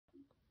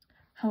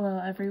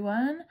Hello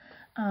everyone.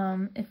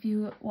 If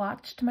you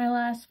watched my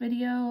last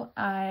video,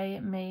 I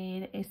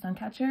made a sun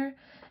catcher,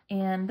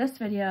 and this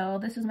video,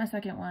 this is my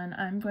second one,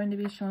 I'm going to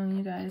be showing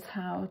you guys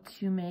how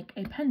to make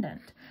a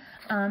pendant.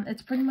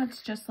 It's pretty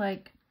much just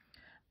like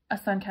a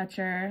sun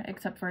catcher,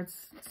 except for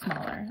it's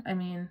smaller. I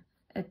mean,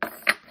 it's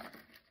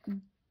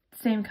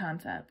same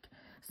concept.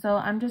 So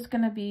I'm just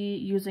going to be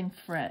using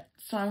frit.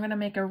 So I'm going to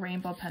make a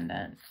rainbow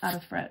pendant out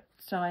of frit.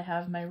 So I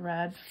have my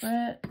red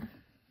frit,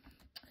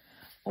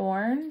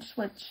 orange,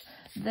 which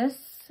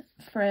this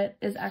frit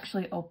is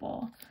actually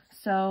opal.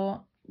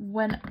 So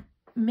when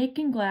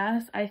making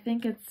glass, I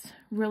think it's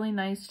really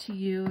nice to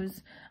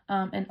use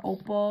an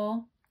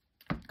opal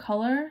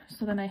color.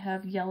 So then I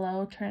have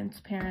yellow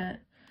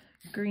transparent,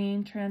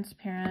 green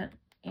transparent,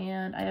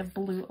 and I have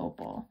blue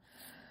opal,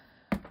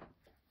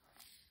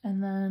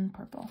 and then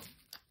purple.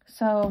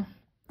 So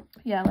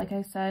yeah, like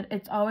I said,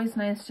 it's always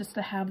nice just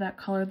to have that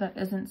color that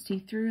isn't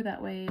see-through.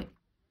 That way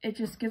it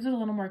just gives it a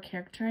little more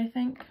character, I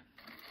think.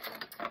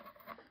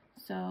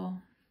 So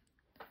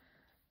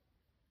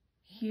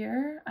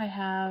here I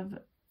have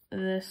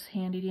this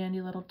handy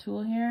dandy little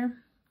tool here.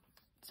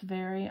 It's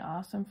very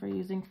awesome for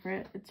using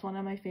frit. It's one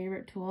of my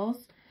favorite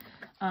tools.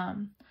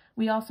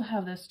 We also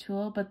have this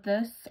tool, but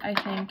this I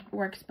think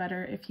works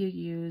better if you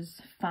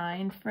use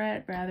fine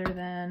frit rather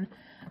than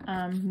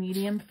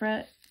medium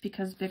frit,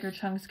 because bigger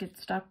chunks get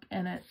stuck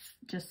and it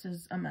just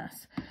is a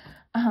mess.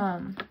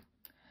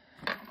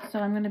 So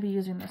I'm going to be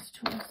using this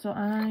tool. So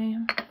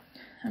I'm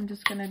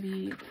just going to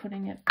be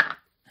putting it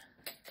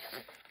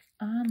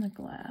on the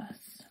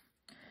glass.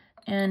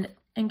 And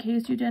in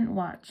case you didn't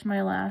watch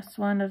my last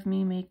one of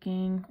me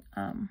making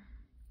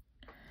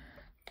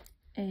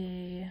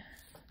a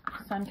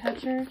sun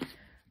catcher,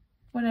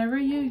 whenever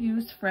you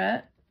use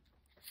frit,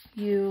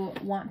 you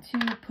want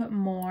to put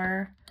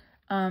more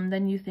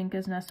than you think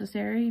is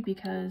necessary,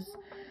 because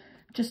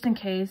just in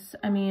case,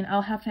 I mean,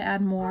 I'll have to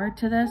add more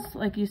to this.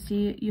 Like you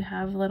see, you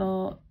have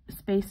little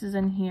spaces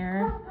in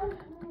here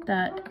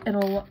that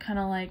it'll look kind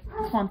of like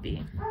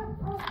clumpy.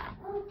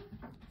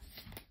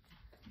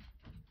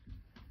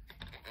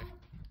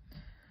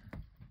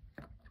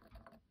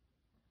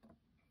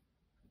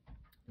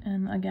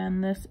 And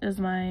again, this is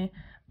my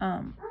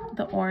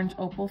the orange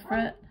opal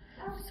frit,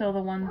 so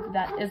the one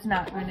that is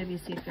not going to be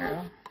see-through.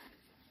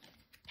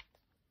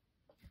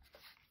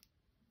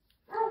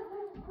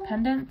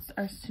 Pendants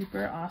are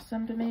super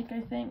awesome to make,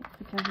 I think,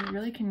 because you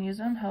really can use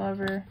them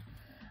however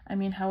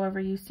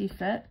you see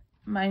fit.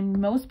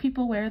 Most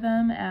people wear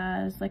them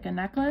as like a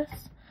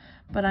necklace,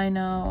 but I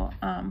know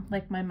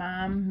like my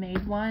mom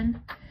made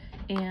one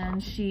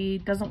and she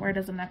doesn't wear it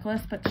as a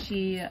necklace, but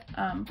she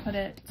put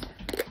it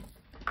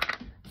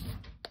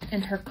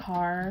in her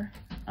car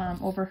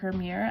over her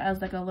mirror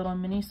as like a little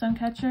mini sun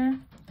catcher,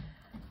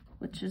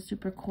 which is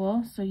super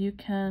cool. So you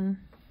can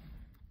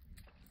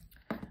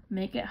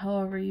make it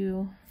however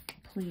you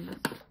please.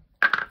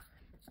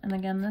 And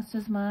again, this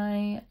is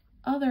my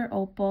other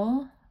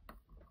opal.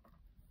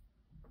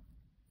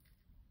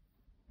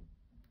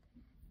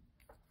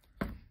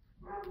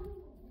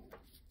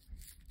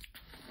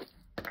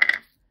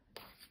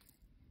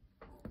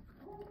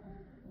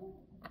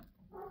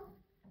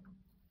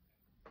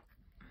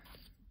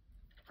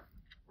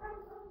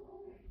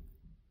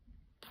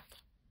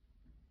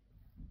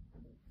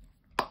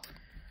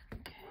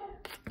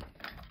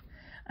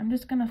 I'm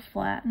just gonna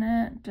flatten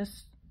it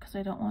just because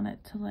I don't want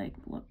it to like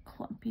look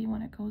clumpy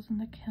when it goes in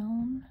the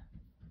kiln.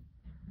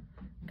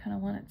 Kind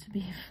of want it to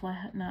be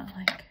flat, not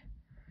like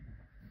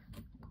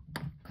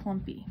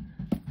clumpy.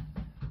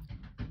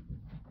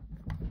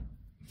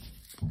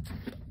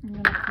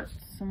 I'm gonna put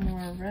some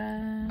more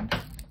red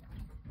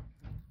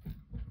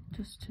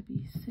just to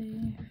be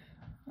safe.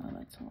 Oh,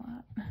 that's a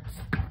lot.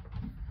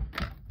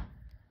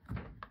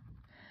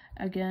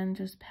 Again,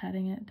 just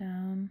patting it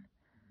down.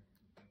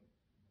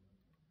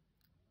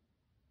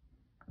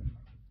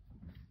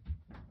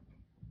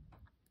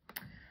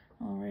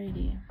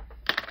 Alrighty.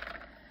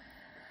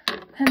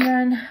 And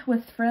then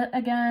with frit,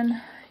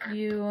 again,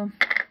 you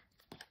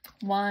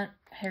want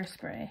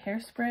hairspray.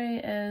 Hairspray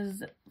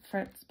is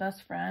frit's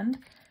best friend,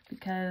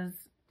 because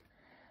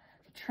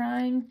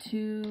trying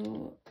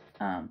to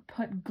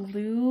put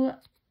glue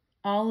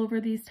all over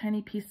these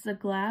tiny pieces of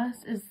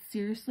glass is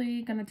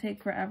seriously going to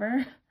take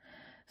forever.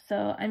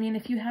 So, I mean,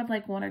 if you have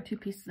like one or two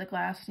pieces of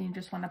glass and you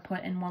just want to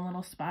put in one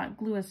little spot,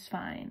 glue is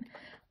fine.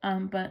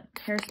 But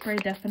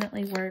hairspray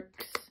definitely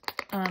works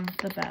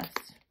the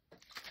best.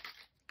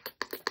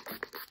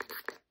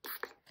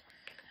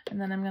 And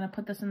then I'm going to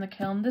put this in the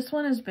kiln. This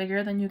one is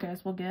bigger than you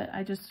guys will get.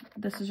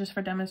 This is just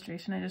for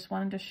demonstration. I just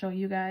wanted to show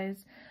you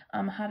guys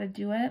how to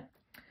do it.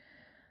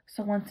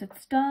 So once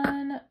it's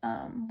done,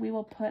 we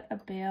will put a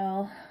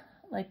bail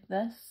like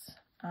this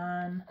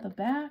on the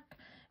back,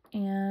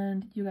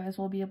 and you guys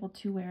will be able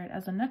to wear it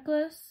as a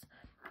necklace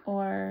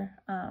or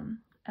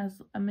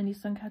as a mini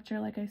sun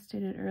catcher like I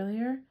stated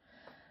earlier.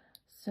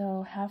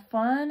 So have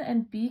fun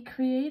and be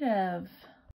creative.